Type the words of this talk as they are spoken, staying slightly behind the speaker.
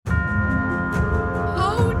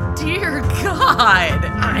God.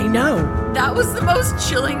 I know. That was the most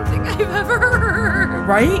chilling thing I've ever heard.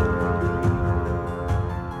 Right?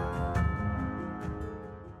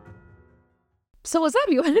 So what's up?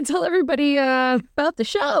 You want to tell everybody about the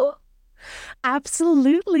show?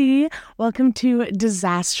 Absolutely. Welcome to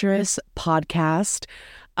Disastrous Podcast.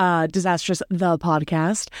 Disastrous the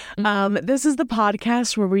Podcast. This is the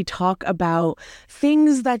podcast where we talk about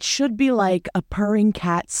things that should be like a purring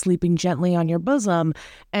cat sleeping gently on your bosom,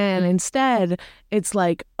 and instead it's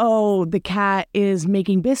like, oh, the cat is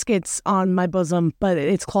making biscuits on my bosom, but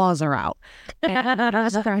its claws are out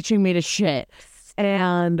and scratching me to shit,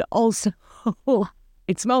 and also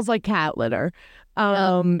it smells like cat litter.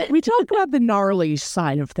 We talk about the gnarly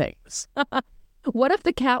side of things. What if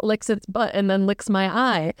the cat licks its butt and then licks my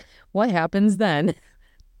eye? What happens then?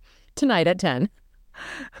 Tonight at 10.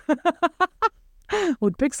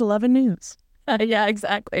 With Pix 11 News. Yeah,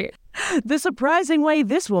 exactly. The surprising way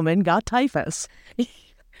this woman got typhus.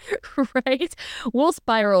 Right? We'll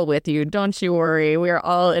spiral with you. Don't you worry. We are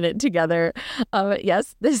all in it together.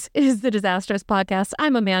 Yes, this is the Disastrous Podcast.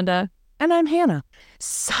 I'm Amanda. And I'm Hannah.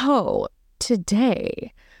 So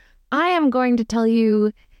today I am going to tell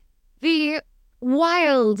you the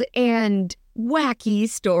wild and wacky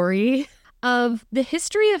story of the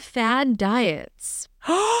history of fad diets.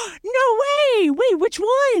 No way! Wait, which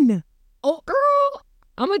one? Oh, girl,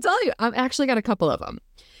 I'm going to tell you. I've actually got a couple of them.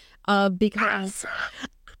 Because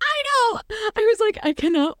I know. I was like, I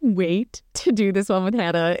cannot wait to do this one with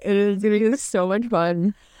Hannah. It is going to be so much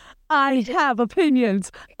fun. I have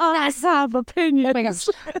opinions. I have opinions. Oh my gosh.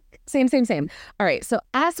 Same. All right. So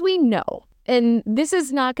as we know, and this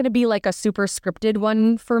is not going to be like a super scripted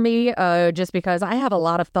one for me, just because I have a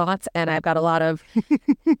lot of thoughts and I've got a lot of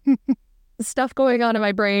stuff going on in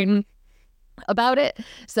my brain about it.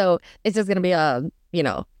 So it's just going to be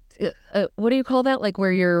what do you call that? Like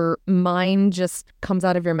where your mind just comes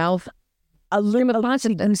out of your mouth? A Lucy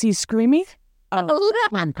screamy? Not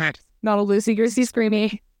a loosey-goosey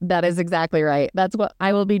screamy. That is exactly right. That's what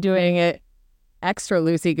I will be doing it extra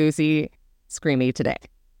loosey-goosey screamy today.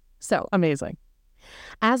 So amazing.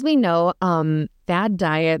 As we know, fad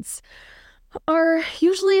diets are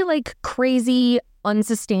usually like crazy,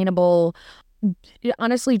 unsustainable,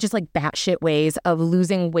 honestly, just like batshit ways of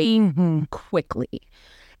losing weight quickly.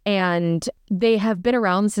 And they have been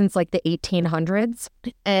around since like the 1800s.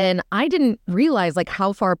 And I didn't realize like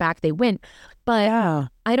how far back they went. But yeah.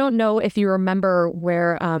 I don't know if you remember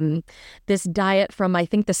where this diet from, I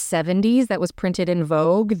think, the 70s that was printed in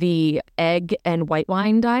Vogue, the egg and white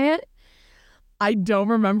wine diet. I don't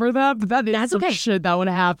remember that, but that's some okay. Shit that would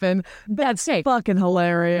happen. That's fucking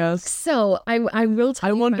hilarious. So I will tell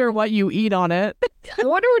I you wonder what you eat on it. I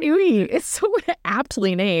wonder what you eat. It's so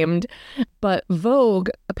aptly named. But Vogue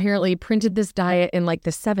apparently printed this diet in like the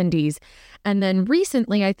 70s. And then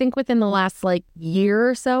recently, I think within the last like year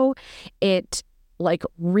or so, it like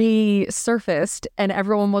resurfaced and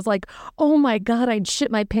everyone was like, oh my God, I'd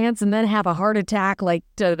shit my pants and then have a heart attack. Like,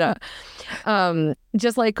 just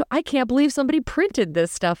like, I can't believe somebody printed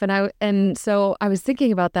this stuff. And so I was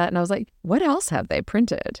thinking about that and I was like, what else have they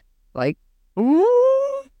printed? Like,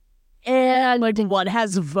 ooh. And like, what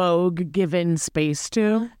has Vogue given space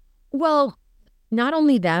to? Well, not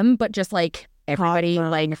only them, but just like everybody,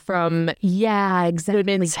 like from, yeah, exactly.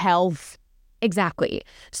 Women's health. Exactly.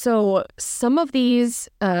 So some of these,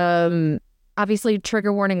 obviously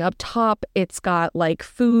trigger warning up top, it's got like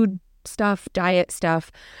food stuff, diet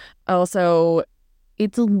stuff. Also,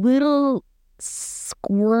 it's a little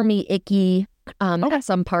squirmy, icky at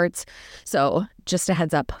some parts. So just a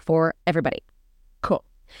heads up for everybody. Cool.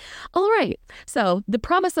 All right. So the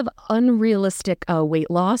promise of unrealistic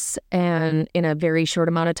weight loss and in a very short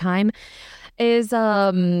amount of time is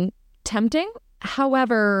tempting.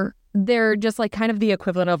 However, they're just like kind of the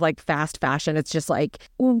equivalent of like fast fashion. It's just like,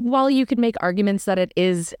 while you could make arguments that it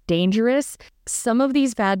is dangerous, some of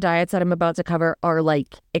these fad diets that I'm about to cover are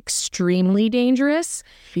like extremely dangerous.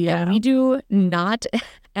 Yeah. And we do not,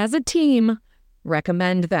 as a team,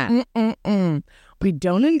 recommend that. We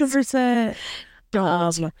don't endorse it.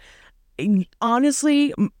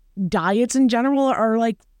 Honestly, diets in general are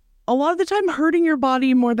like a lot of the time hurting your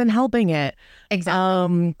body more than helping it.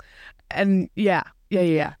 Exactly. And yeah.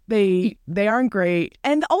 They aren't great.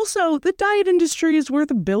 And also, the diet industry is worth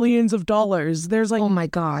billions of dollars. There's like, oh my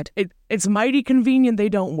God. It's mighty convenient they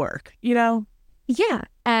don't work, you know? Yeah.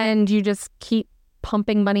 And you just keep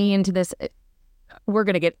pumping money into this. We're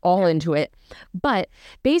going to get all into it. But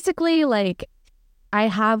basically, like, I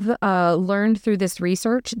have learned through this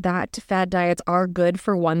research that fad diets are good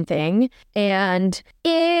for one thing, and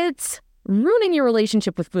it's ruining your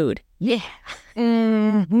relationship with food. Yeah.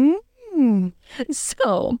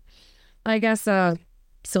 So I guess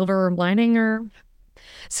silver lining or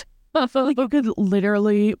Like you could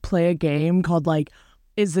literally play a game called like,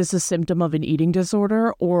 is this a symptom of an eating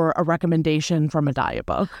disorder or a recommendation from a diet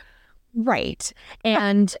book? right.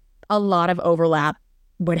 And a lot of overlap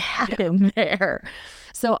would happen there.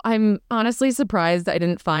 So I'm honestly surprised I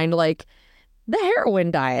didn't find like the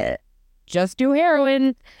heroin diet. Just do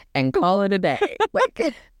heroin and call it a day.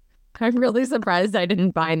 Like, I'm really surprised I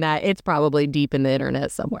didn't find that. It's probably deep in the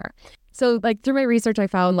internet somewhere. So like through my research, I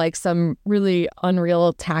found like some really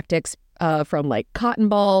unreal tactics from like cotton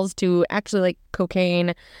balls to actually like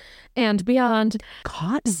cocaine and beyond.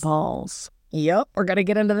 Cotton balls. Yep, we're going to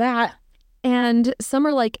get into that. And some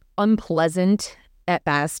are like unpleasant at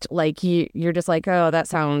best. Like you're just like, oh, that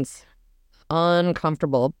sounds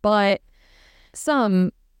uncomfortable. But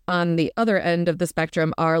some on the other end of the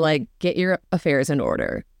spectrum are like, get your affairs in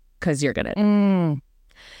order because you're going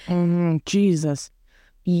to. Jesus.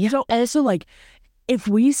 Yeah. So also like, if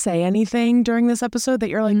we say anything during this episode that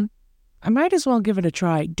you're like, I might as well give it a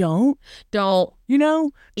try. Don't. You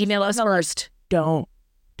know? Email us first. Don't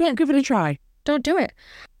give it a try. Don't do it.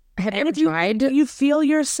 Have you ever tried? You feel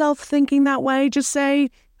yourself thinking that way, just say,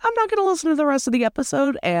 I'm not going to listen to the rest of the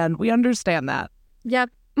episode, and we understand that. Yep,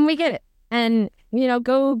 we get it. And, you know,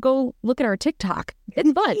 go look at our TikTok.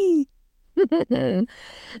 It's fun.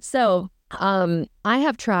 So, I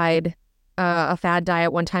have tried a fad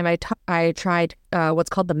diet. One time I tried what's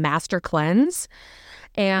called the Master Cleanse.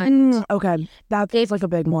 And okay, that's like a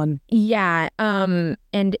big one. Yeah, and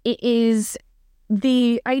it is,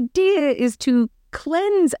 the idea is to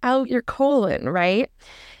cleanse out your colon, right?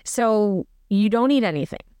 So you don't eat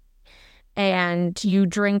anything. And you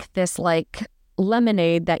drink this like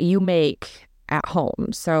lemonade that you make at home.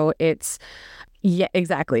 So it's, yeah,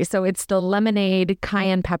 exactly. So it's the lemonade,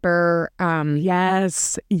 cayenne pepper,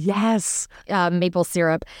 yes, maple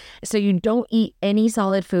syrup. So you don't eat any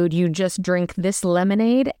solid food. You just drink this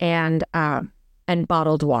lemonade and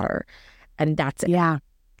bottled water, and that's it.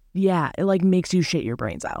 Yeah. It like makes you shit your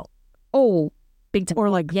brains out. Oh, big time. Or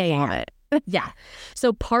like vomit. Yeah.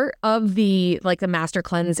 So part of the master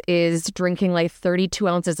cleanse is drinking like 32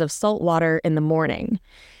 ounces of salt water in the morning,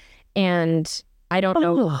 and I don't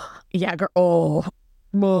know. Yeah, girl.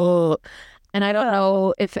 And I don't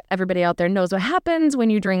know if everybody out there knows what happens when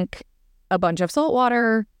you drink a bunch of salt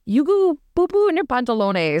water. You go boo-boo in your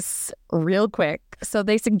pantalones real quick. So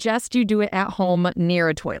they suggest you do it at home near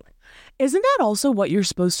a toilet. Isn't that also what you're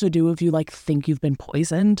supposed to do if you like think you've been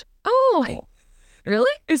poisoned? Oh,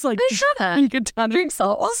 really? It's like drink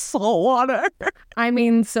salt water. I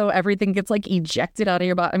mean, so everything gets like ejected out of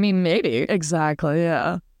your body. I mean, maybe. Exactly,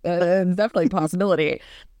 yeah. Definitely a possibility.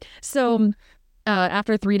 So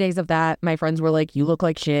after 3 days of that, my friends were like, you look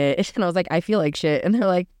like shit. And I was like, I feel like shit. And they're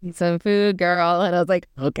like, eat some food, girl. And I was like,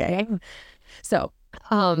 okay. So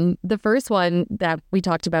the first one that we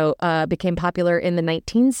talked about became popular in the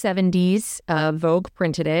 1970s. Vogue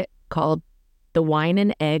printed it, called the Wine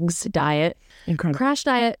and Eggs Diet. Incredible. Crash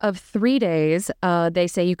diet of 3 days. They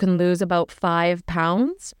say you can lose about 5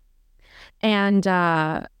 pounds. And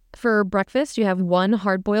for breakfast, you have 1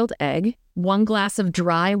 hard-boiled egg, 1 glass of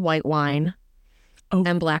dry white wine,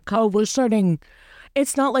 and black coffee. Oh, we're starting.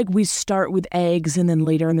 It's not like we start with eggs and then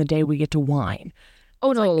later in the day we get to wine.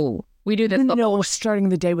 Oh, no. We do this. No, we're starting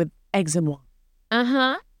the day with eggs and wine.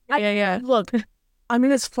 Uh-huh. Yeah. Look, I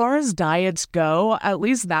mean, as far as diets go, at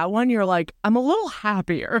least that one, you're like, I'm a little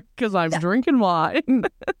happier because I'm drinking wine.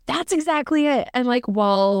 That's exactly it. And like,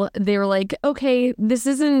 while they were like, okay, this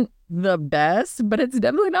isn't the best, but it's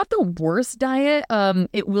definitely not the worst diet.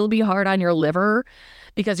 It will be hard on your liver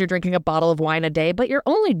because you're drinking a bottle of wine a day, but you're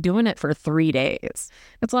only doing it for 3 days.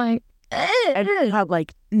 It's like, and you have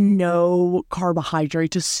like no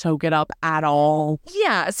carbohydrate to soak it up at all.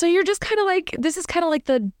 Yeah. So you're just kind of like, this is kind of like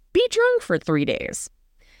the be drunk for 3 days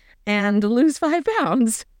and lose 5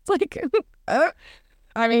 pounds. It's like,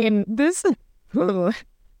 I mean, this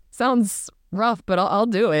sounds rough, but I'll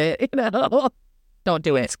do it. You know, don't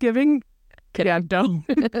do it. It's giving. Yeah, don't.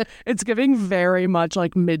 It's giving very much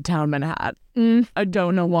like Midtown Manhattan. I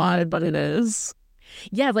don't know why, but it is.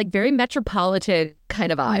 Yeah, like very metropolitan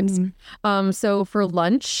kind of vibes. So for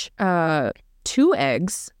lunch, 2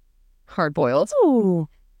 eggs, hard boiled. Ooh,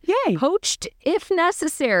 yay. Poached if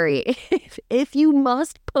necessary. If you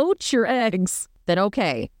must poach your eggs, then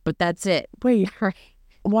okay. But that's it. Wait,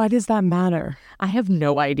 why does that matter? I have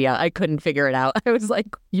no idea. I couldn't figure it out. I was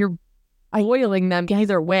like, you're boiling them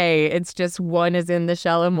either way. It's just one is in the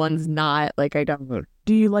shell and one's not. Like, I don't.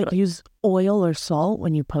 Do you like use oil or salt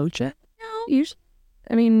when you poach it? No, usually.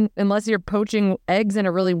 I mean, unless you're poaching eggs in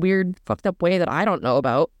a really weird, fucked up way that I don't know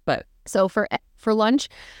about. But So for lunch,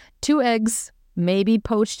 2 eggs, maybe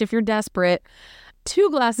poached if you're desperate, 2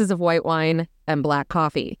 glasses of white wine, and black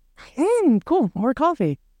coffee. Cool. More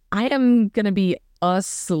coffee. I am going to be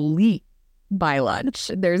asleep by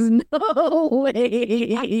lunch. There's no way.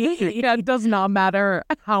 Yeah, it does not matter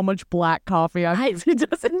how much black coffee It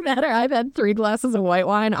doesn't matter. I've had 3 glasses of white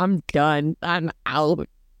wine. I'm done. I'm out.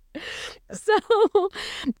 So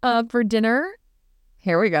for dinner,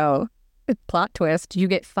 here we go. Plot twist. You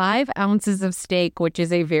get 5 ounces of steak, which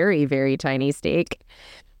is a very, very tiny steak.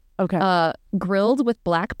 Okay. Grilled with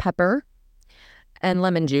black pepper and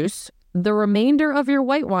lemon juice. The remainder of your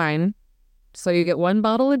white wine. So you get 1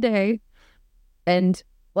 bottle a day. And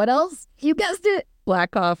what else? You guessed it.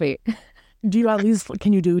 Black coffee. Do you at least,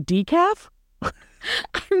 can you do decaf?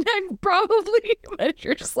 I'm probably, but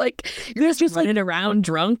you're just running around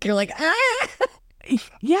drunk. You're like, ah.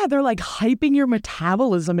 Yeah, they're like hyping your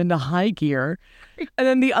metabolism into high gear. And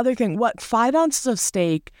then the other thing, 5 ounces of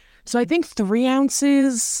steak. So I think 3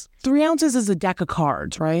 ounces is a deck of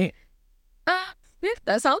cards, right? Yeah,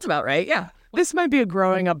 that sounds about right. Yeah. This might be a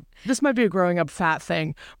growing up fat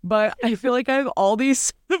thing, but I feel like I have all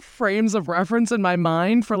these frames of reference in my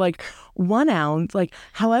mind for like 1 ounce, like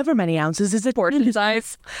however many ounces is it? Portion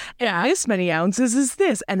size. Yeah, this many ounces is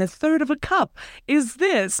this, and 1/3 of a cup is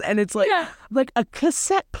this, and it's like a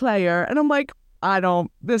cassette player, and I'm like,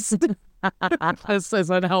 this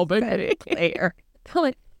isn't helping. Player.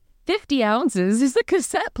 Like 50 ounces is a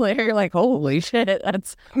cassette player. You're like, holy shit,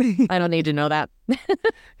 I don't need to know that.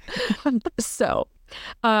 So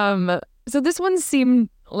this one seemed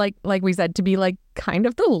like we said, to be like kind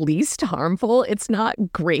of the least harmful. It's not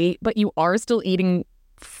great, but you are still eating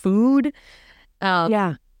food.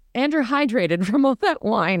 And you're hydrated from all that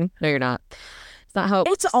wine. No, you're not. It's not how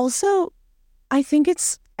it's also, I think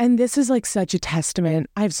and this is like such a testament.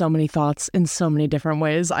 I have so many thoughts in so many different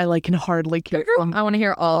ways. I can hardly keep them. I want to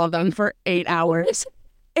hear all of them for 8 hours.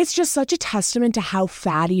 It's just such a testament to how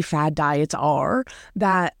fatty fad diets are,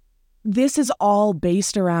 that this is all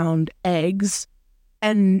based around eggs.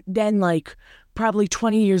 And then like probably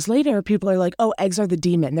 20 years later, people are like, oh, eggs are the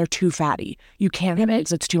demon. They're too fatty. You can't have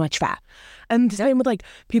eggs. It's too much fat. And the same with like,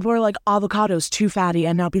 people are like, avocados too fatty.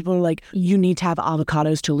 And now people are like, you need to have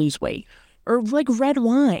avocados to lose weight. Or like red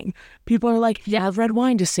wine. People are like, yeah, have red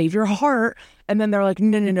wine to save your heart. And then they're like,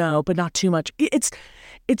 no, but not too much.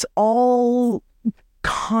 It's all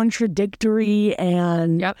contradictory,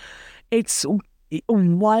 and it's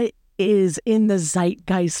what is in the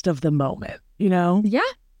zeitgeist of the moment, you know? Yeah,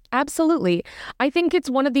 absolutely. I think it's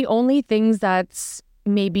one of the only things that's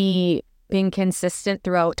maybe been consistent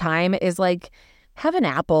throughout time is like, have an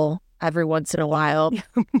apple every once in a while,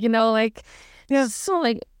 you know, like, so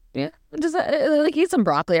like, just like eat some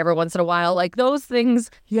broccoli every once in a while. Like those things.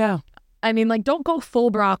 Yeah. I mean, like, don't go full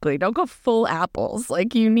broccoli. Don't go full apples.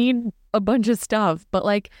 Like, you need a bunch of stuff. But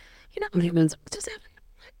like, you know, just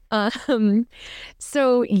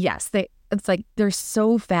so yes, it's like they're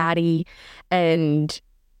so fatty, and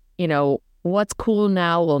you know, what's cool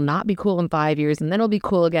now will not be cool in 5 years, and then it'll be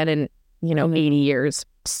cool again in 80 years.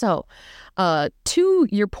 So, to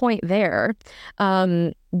your point there,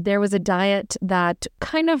 there was a diet that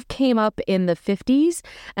kind of came up in the 50s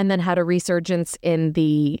and then had a resurgence in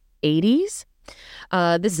the 80s.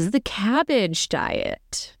 This is the cabbage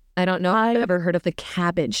diet. I don't know if I've ever heard of the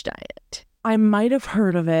cabbage diet. I might have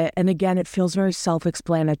heard of it. And again, it feels very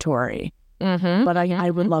self-explanatory. Mm-hmm. But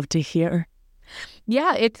I would love to hear.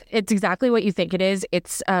 Yeah, it's exactly what you think it is.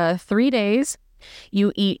 It's 3 days.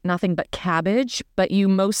 You eat nothing but cabbage, but you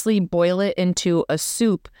mostly boil it into a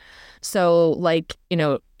soup. So like,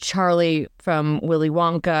 Charlie from Willy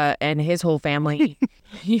Wonka and his whole family,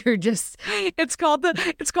 you're just... It's called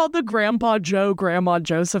the Grandpa Joe, Grandma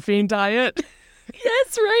Josephine diet.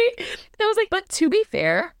 That's right. And I was like, but to be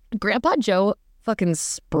fair, Grandpa Joe fucking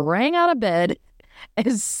sprang out of bed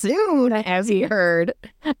as soon as he heard.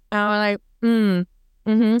 And I'm like,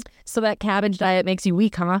 mm-hmm. So that cabbage diet makes you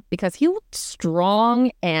weak, huh? Because he looked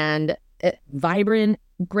strong and vibrant,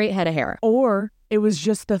 great head of hair. Or it was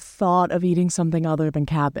just the thought of eating something other than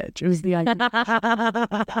cabbage. It was the idea.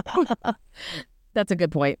 That's a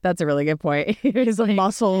good point. That's a really good point. His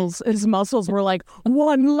muscles were like,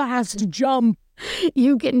 one last jump.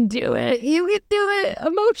 You can do it. You can do it.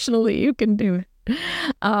 Emotionally, you can do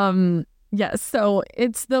it. Yes, so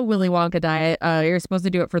it's the Willy Wonka diet. You're supposed to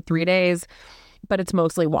do it for 3 days, but it's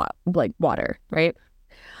mostly water, right?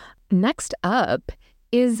 Next up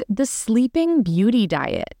is the Sleeping Beauty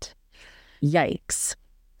diet. Yikes.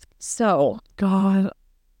 So, God,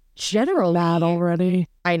 generally, that already.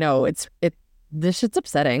 I know it's this shit's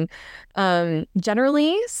upsetting.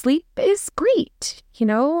 Generally, sleep is great. You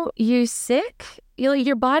know, you sick,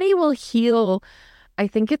 your body will heal. I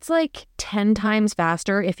think it's like 10 times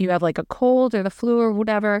faster if you have like a cold or the flu or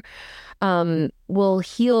whatever. Will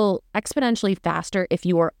heal exponentially faster if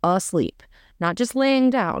you are asleep, not just laying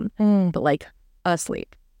down, but like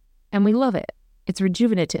asleep. And we love it. It's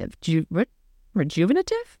rejuvenative.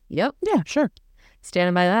 Rejuvenative? Yep. Yeah, sure.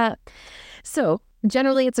 Standing by that. So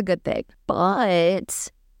generally it's a good thing.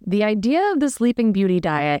 But the idea of the Sleeping Beauty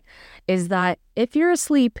diet is that if you're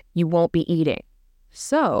asleep, you won't be eating.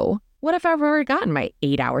 So what if I've already gotten my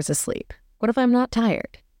 8 hours of sleep? What if I'm not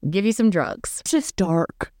tired? Give you some drugs. It's just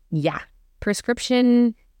dark. Yeah.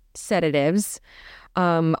 Prescription sedatives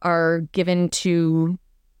are given to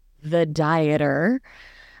the dieter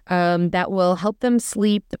that will help them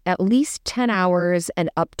sleep at least 10 hours and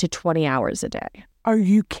up to 20 hours a day. Are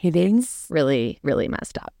you kidding? It's really, really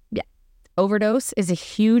messed up. Yeah. Overdose is a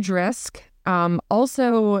huge risk.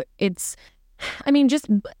 Also, just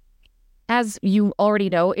as you already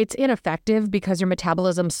know, it's ineffective because your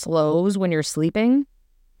metabolism slows when you're sleeping.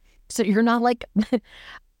 So you're not like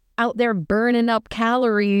out there burning up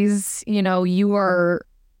calories. You know, you are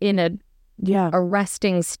in a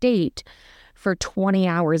resting state for 20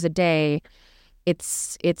 hours a day.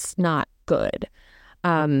 It's not good.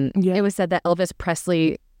 It was said that Elvis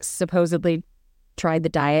Presley supposedly tried the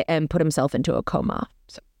diet and put himself into a coma.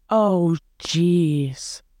 So, oh,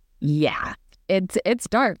 jeez. Yeah. It's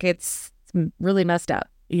dark. It's really messed up.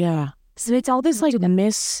 Yeah. So it's all this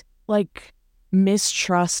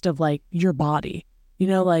mistrust of like your body, you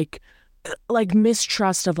know, like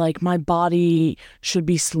mistrust of like my body should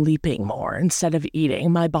be sleeping more instead of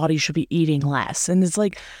eating. My body should be eating less. And it's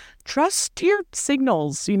like, trust your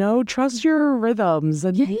signals, you know, trust your rhythms.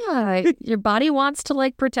 And yeah, your body wants to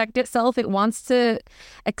like protect itself. It wants to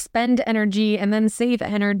expend energy and then save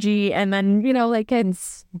energy. And then, you know, like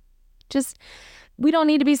it's just, we don't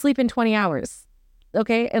need to be sleeping 20 hours.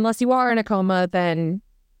 Okay. Unless you are in a coma, then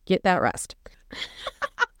get that rest.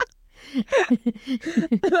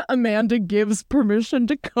 Amanda gives permission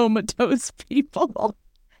to comatose people.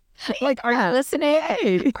 Like, are you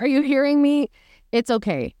listening? Are you hearing me? It's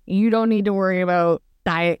okay. You don't need to worry about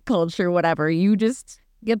diet culture, whatever. You just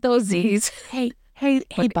get those Z's. Hey,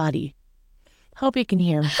 buddy. Hope you can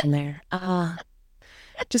hear me from there.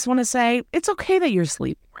 Just want to say it's okay that you're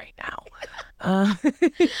sleeping right now. I don't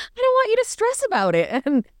want you to stress about it.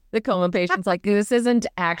 And the coma patient's like, this isn't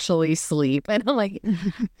actually sleep. And I'm like,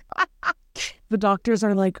 the doctors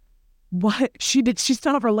are like, what? She's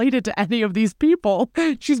not related to any of these people.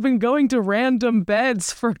 She's been going to random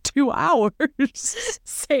beds for 2 hours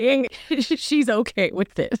saying she's okay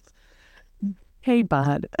with this. Hey,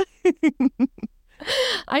 bud.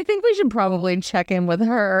 I think we should probably check in with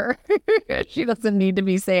her. She doesn't need to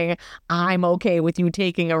be saying, I'm okay with you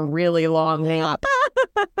taking a really long nap.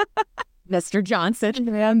 Mr. Johnson.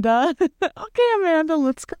 Amanda. Okay, Amanda,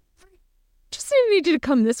 let's go. Just need you to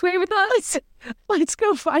come this way with us. Let's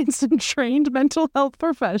go find some trained mental health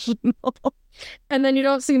professional. And then you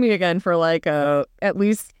don't see me again for like at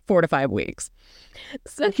least 4 to 5 weeks.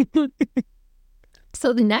 So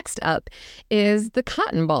the next up is the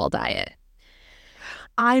cotton ball diet.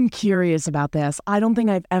 I'm curious about this. I don't think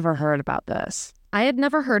I've ever heard about this. I had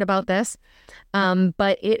never heard about this,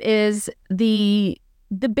 but it is the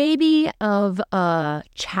baby of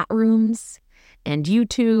chat rooms and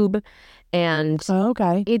YouTube. And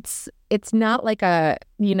okay, it's not like a,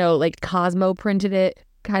 you know, like Cosmo printed it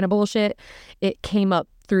kind of bullshit. It came up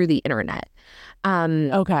through the internet.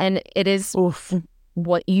 Okay. And it is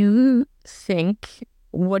what you think.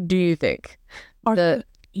 What do you think? Are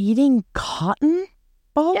eating cotton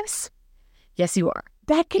balls? Yes. Yes, you are.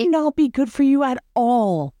 That cannot be good for you at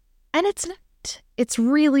all. And it's not. It's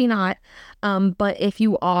really not. But if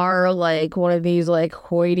you are like one of these like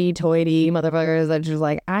hoity-toity motherfuckers that's just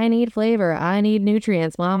like, I need flavor, I need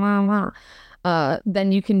nutrients, blah, blah, blah,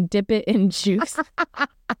 then you can dip it in juice.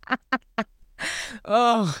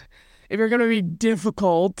 Oh, if you're going to be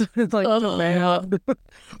difficult, it's like, oh, man,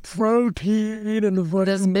 protein and the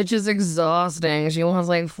this bitch is exhausting. She wants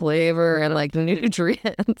like flavor and like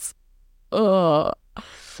nutrients. Oh.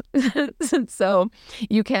 So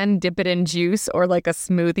you can dip it in juice or like a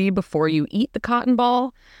smoothie before you eat the cotton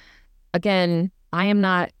ball. Again, I am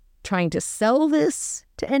not trying to sell this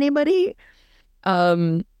to anybody.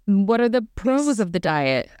 What are the pros of the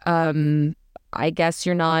diet? I guess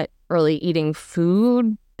you're not really eating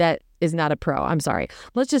food that is not a pro. I'm sorry.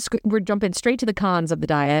 We're jumping straight to the cons of the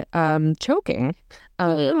diet. Choking.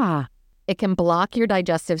 It can block your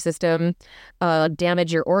digestive system,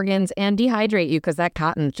 damage your organs, and dehydrate you because that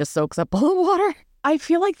cotton just soaks up all the water. I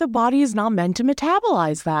feel like the body is not meant to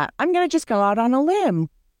metabolize that. I'm going to just go out on a limb.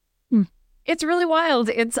 It's really wild.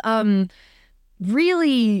 It's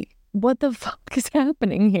really, what the fuck is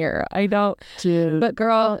happening here? I don't. Dude. But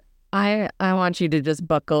girl, I want you to just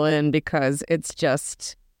buckle in because it's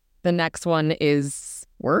just, the next one is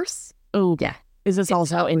worse. Oh, yeah. Is this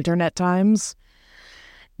also internet times?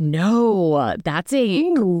 No, that's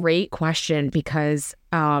a great question because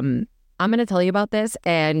I'm going to tell you about this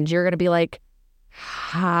and you're going to be like,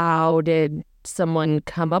 how did someone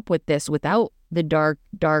come up with this without the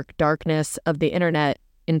darkness of the internet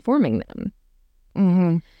informing them?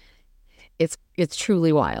 Mm-hmm. It's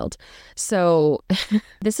truly wild. So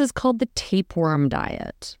this is called the tapeworm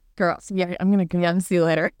diet. Girls, Yeah, I'm going to go. yeah, see you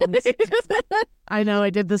later. I know I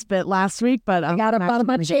did this bit last week, but I got up out of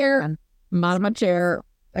my chair. I'm out of my chair.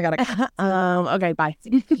 I got to okay, bye.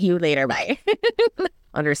 see you later. Bye.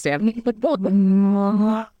 Understand?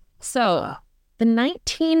 So the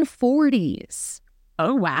 1940s.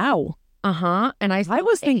 Oh, wow. And I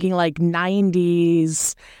was thinking like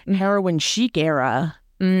 90s heroin chic era.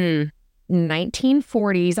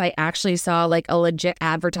 1940s. I actually saw like a legit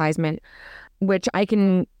advertisement, which I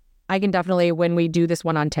can definitely, when we do this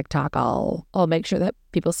one on TikTok, I'll make sure that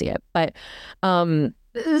people see it. But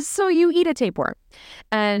so you eat a tapeworm,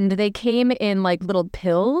 and they came in like little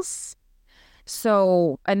pills.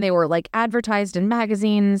 So, and they were like advertised in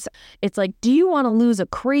magazines. It's like, do you want to lose a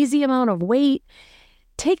crazy amount of weight?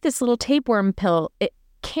 Take this little tapeworm pill. It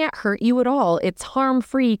can't hurt you at all. It's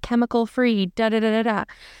harm-free, chemical-free, da-da-da-da-da.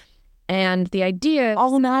 And the idea...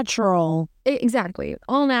 All natural. Exactly.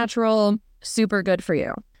 All natural, super good for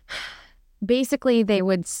you. Basically, they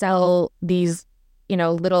would sell these,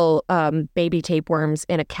 little baby tapeworms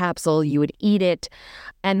in a capsule. You would eat it,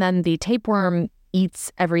 and then the tapeworm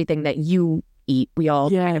eats everything that you eat. We all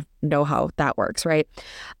kind of know how that works, right?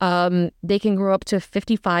 They can grow up to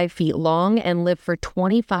 55 feet long and live for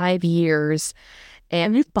 25 years.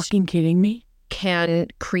 And Are you fucking kidding me? Can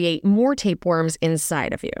create more tapeworms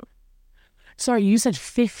inside of you. Sorry, you said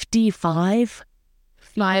 55?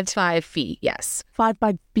 5 feet, yes. 5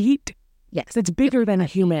 feet? Yes. It's bigger than a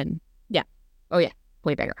human. Yeah. Oh, yeah.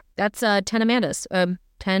 Way bigger. That's 10 Amandas.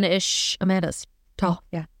 10-ish Amandas tall.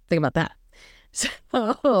 Yeah. Think about that.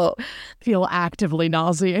 So, Feel actively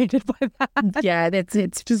nauseated by that. yeah, it's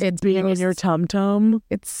Being gross. in your tum-tum.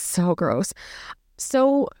 It's so gross.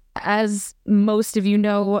 So, as most of you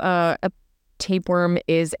know, a tapeworm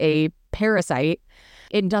is a parasite.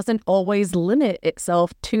 It doesn't always limit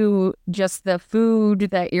itself to just the food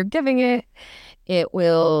that you're giving it. It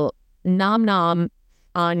will nom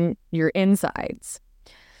on your insides.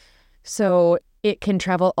 So it can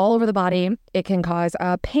travel all over the body. It can cause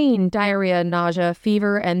pain, diarrhea, nausea,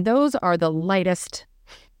 fever, and those are the lightest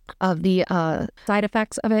of the side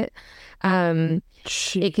effects of it.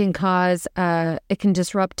 It can cause, it can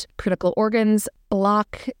disrupt critical organs,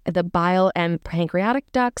 block the bile and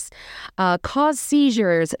pancreatic ducts, cause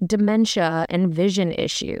seizures, dementia, and vision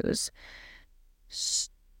issues.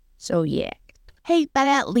 So yeah. Hey, but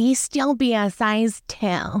at least you'll be a size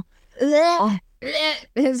 2.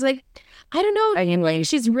 It's like, I don't know. Anyway,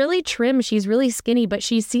 she's really trim. She's really skinny, but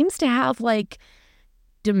she seems to have like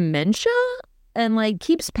dementia and like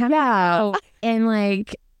keeps passing out. And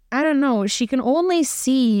like, I don't know. She can only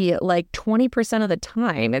see like 20% of the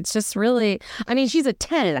time. It's just really, I mean, she's a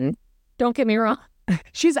 10. Don't get me wrong.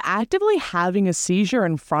 She's actively having a seizure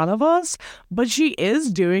in front of us, but she is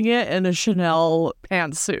doing it in a Chanel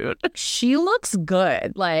pantsuit. She looks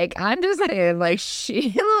good. Like, I'm just saying, like,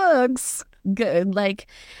 she looks good. Like,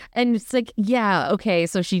 and it's like, yeah, okay,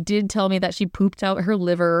 so she did tell me that she pooped out her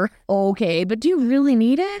liver. Okay, but do you really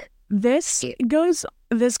need it? This goes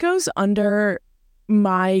under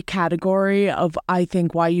my category of, I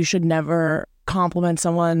think, why you should never compliment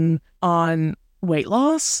someone on weight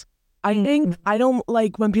loss. I think I don't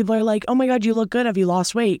like when people are like, oh my God, you look good. Have you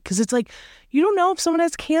lost weight? Because it's like, you don't know if someone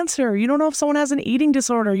has cancer. You don't know if someone has an eating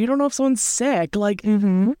disorder. You don't know if someone's sick. Like,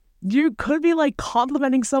 you could be like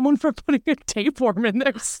complimenting someone for putting a tapeworm in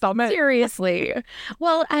their stomach. Seriously.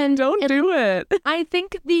 Well, and Don't do it. I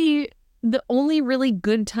think the only really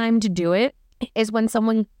good time to do it is when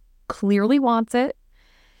someone clearly wants it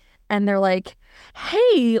and they're like,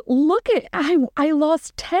 hey, look at, I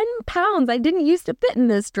lost 10 pounds. I didn't used to fit in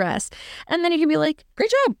this dress. And then you can be like, great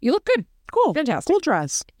job. You look good. Cool. Fantastic. Cool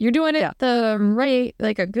dress. You're doing it the right,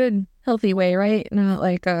 like a good, healthy way, right? Not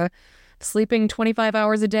like sleeping 25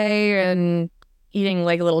 hours a day and eating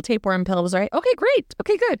like little tapeworm pills, right? Okay, great.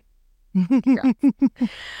 Okay, good. And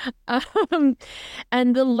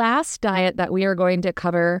the last diet that we are going to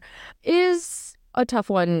cover is a tough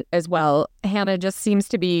one as well. Hannah just seems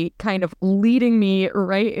to be kind of leading me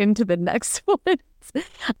right into the next one.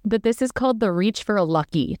 But this is called the Reach for a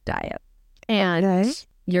Lucky diet. And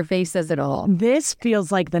your face says it all. This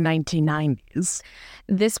feels like the 1990s.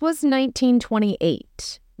 This was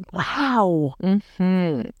 1928. Wow.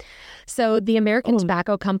 Mm-hmm. So the American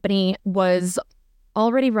Tobacco Company was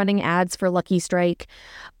already running ads for Lucky Strike.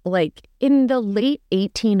 Like in the late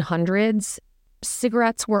 1800s,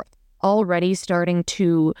 cigarettes were already starting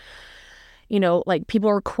to, like people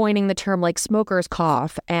were coining the term like smoker's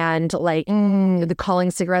cough and like the calling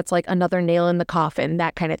cigarettes like another nail in the coffin,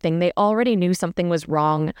 that kind of thing. They already knew something was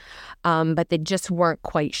wrong, but they just weren't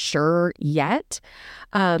quite sure yet.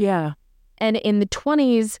 And in the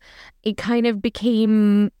 20s, it kind of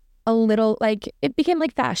became a little like, it became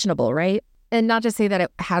like fashionable, right? And not to say that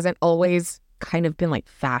it hasn't always kind of been like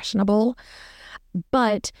fashionable,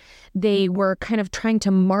 but they were kind of trying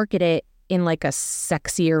to market it in like a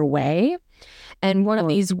sexier way. And one of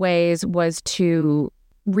these ways was to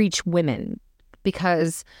reach women,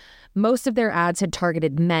 because most of their ads had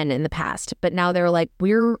targeted men in the past. But now they're like,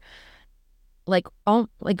 we're like,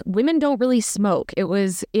 women don't really smoke. It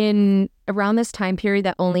was in around this time period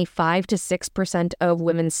that only 5 to 6% of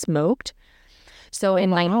women smoked. So in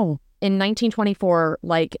 1924,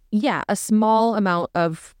 a small amount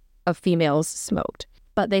of females smoked,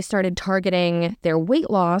 but they started targeting their weight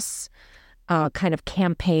loss kind of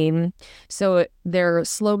campaign. So their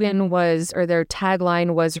slogan was, or their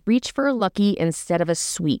tagline was, reach for a lucky instead of a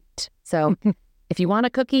sweet. So if you want a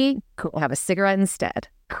cookie, have a cigarette instead.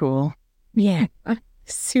 Cool. Yeah.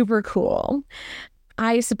 Super cool.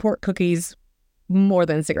 I support cookies more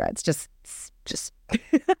than cigarettes. Just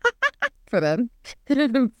for them. For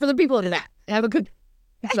the people in that. Have a good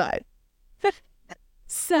side.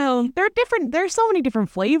 So there's so many different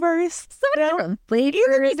flavors. Even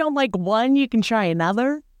if you don't like one, you can try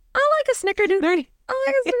another. I like a snickerdoodle.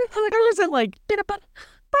 There's like peanut butter.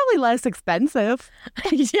 Probably less expensive.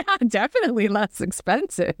 Yeah, definitely less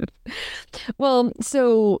expensive. Well,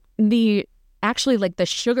 so the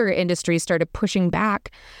sugar industry started pushing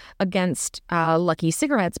back against Lucky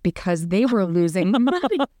cigarettes because they were losing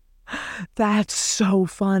money. That's so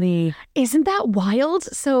funny. Isn't that wild?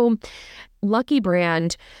 So Lucky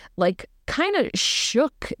brand kind of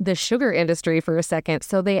shook the sugar industry for a second.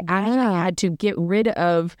 So they actually had to get rid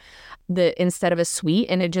of instead of a sweet,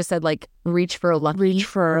 and it just said reach for a lucky. Reach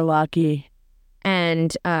for a lucky.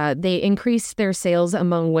 And they increased their sales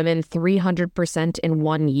among women 300% in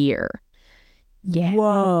 1 year. Yeah.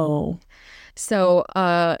 Whoa. So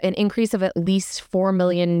an increase of at least 4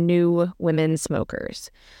 million new women smokers.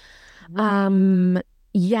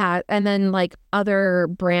 Yeah. And then other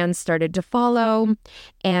brands started to follow.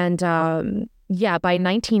 And by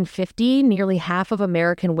 1950, nearly half of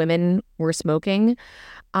American women were smoking.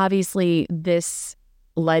 Obviously, this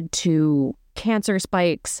led to cancer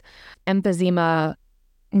spikes, emphysema,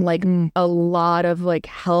 a lot of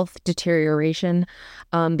health deterioration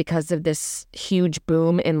because of this huge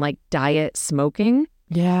boom in diet smoking.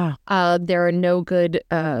 Yeah. There are no good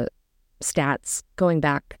stats going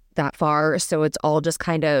back that far, so it's all just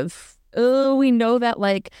kind of, we know that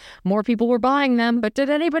more people were buying them, but did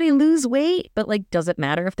anybody lose weight? But does it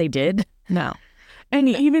matter if they did? No. And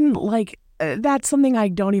even that's something I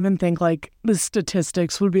don't even think the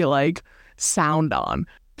statistics would be sound on.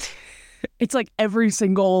 It's every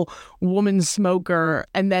single woman smoker,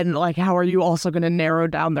 and then how are you also going to narrow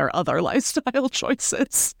down their other lifestyle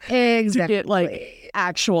choices? Exactly. To get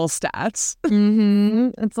actual stats.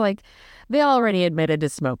 Mm-hmm. It's they already admitted to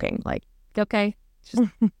smoking. Okay, just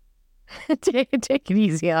take it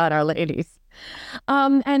easy on our ladies.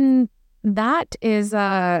 And that is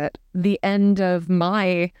the end of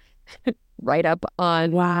my write-up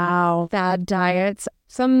on fad diets.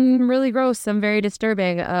 Some really gross, some very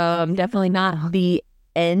disturbing. Definitely not the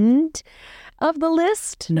end of the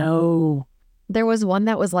list. No. There was one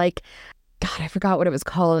that was God, I forgot what it was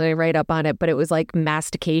called. I write up on it, but it was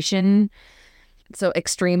mastication. So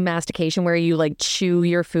extreme mastication, where you chew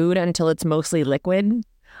your food until it's mostly liquid.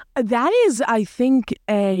 That is, I think,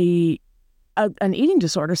 an eating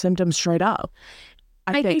disorder symptom straight up.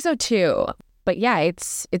 I think so too. But yeah,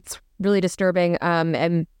 it's really disturbing.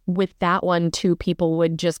 And with that one too, people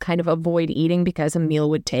would just kind of avoid eating because a meal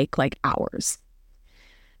would take hours.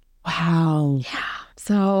 Wow. Yeah.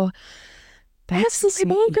 So that's the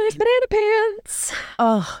smoker's banana pants.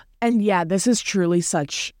 Oh, and yeah, this is truly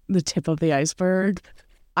such the tip of the iceberg.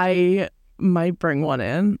 I might bring one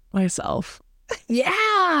in myself. Yeah.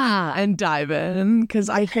 Yeah. and dive in, because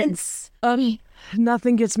I think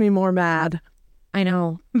nothing gets me more mad I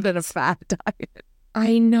know. than a fad diet.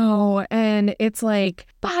 I know. And it's like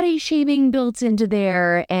body shaming built into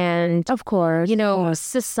there, and Of course.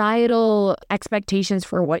 societal expectations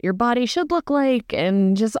for what your body should look like,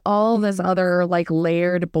 and just all this other like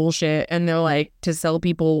layered bullshit. And they're like, to sell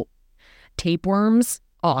people tapeworms.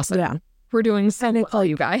 Awesome. Yeah. We're doing so well,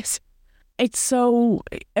 you guys. It's so,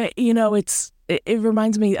 it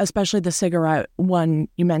reminds me, especially the cigarette one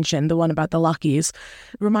you mentioned, the one about the Luckies,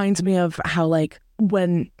 reminds me of how, like,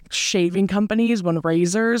 when shaving companies, when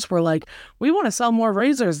razors were like, we want to sell more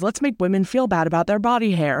razors, let's make women feel bad about their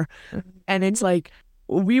body hair. And it's like,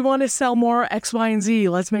 we want to sell more X, Y, and Z,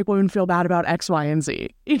 let's make women feel bad about X, Y, and Z.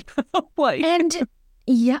 Like, and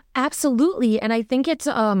yeah, absolutely. And I think it's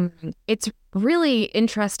really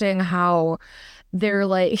interesting how they're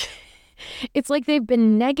like, it's like they've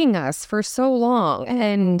been negging us for so long,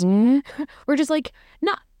 and we're just like,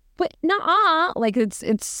 nah, like it's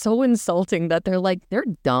so insulting that they're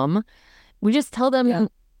dumb. We just tell them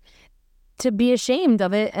to be ashamed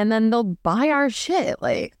of it, and then they'll buy our shit.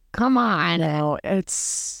 Like, come on. no, And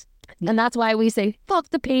that's why we say, fuck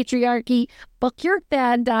the patriarchy, fuck your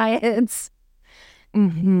fad diets.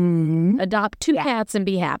 Adopt 2 cats and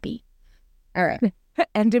be happy. All right.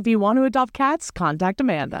 And if you want to adopt cats, contact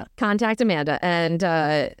Amanda. And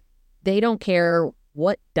they don't care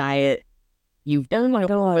what diet you've done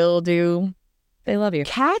or will do. They love you.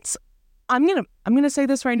 Cats, I'm gonna say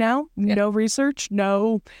this right now. No research,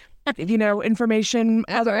 no information.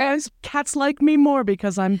 Otherwise, cats like me more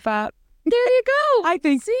because I'm fat. There you go. I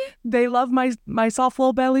think they love my soft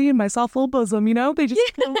little belly and my soft little bosom. They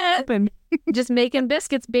just open. Just making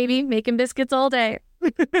biscuits, baby. Making biscuits all day.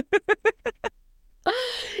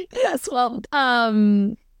 Yes, well,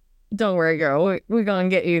 don't worry, girl. We're gonna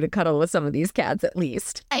get you to cuddle with some of these cats at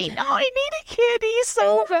least. I know, I need a kitty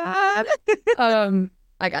so bad.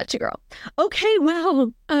 I got you, girl. Okay,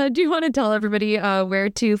 well, do you want to tell everybody where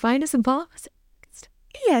to find us and follow us?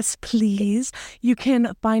 Yes, please. You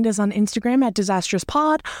can find us on Instagram at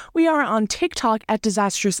DisastrousPod. We are on TikTok at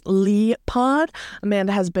DisastrouslyPod.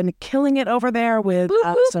 Amanda has been killing it over there with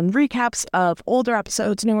some recaps of older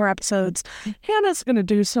episodes, newer episodes. Hannah's going to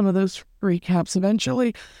do some of those recaps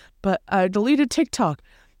eventually, but I deleted TikTok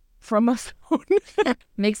from my phone.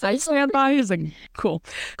 Makes sense. Amazing. Cool.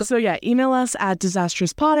 So yeah, email us at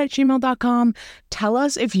disastrouspod@gmail.com. Tell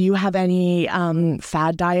us if you have any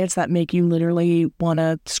fad diets that make you literally want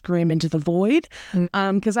to scream into the void.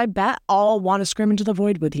 Because I bet I'll want to scream into the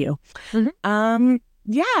void with you.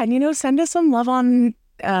 Yeah, and send us some love on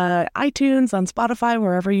iTunes, on Spotify,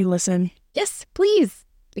 wherever you listen. Yes, please.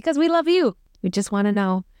 Because we love you. We just want to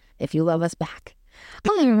know if you love us back.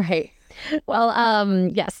 All right. Well,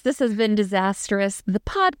 yes, this has been Disastrous, the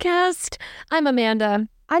podcast. I'm Amanda.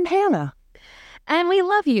 I'm Hannah. And we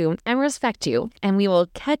love you and respect you. And we will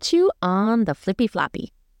catch you on the flippy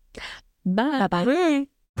floppy. Bye. Bye.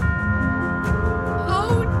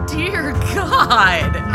 Oh, dear God.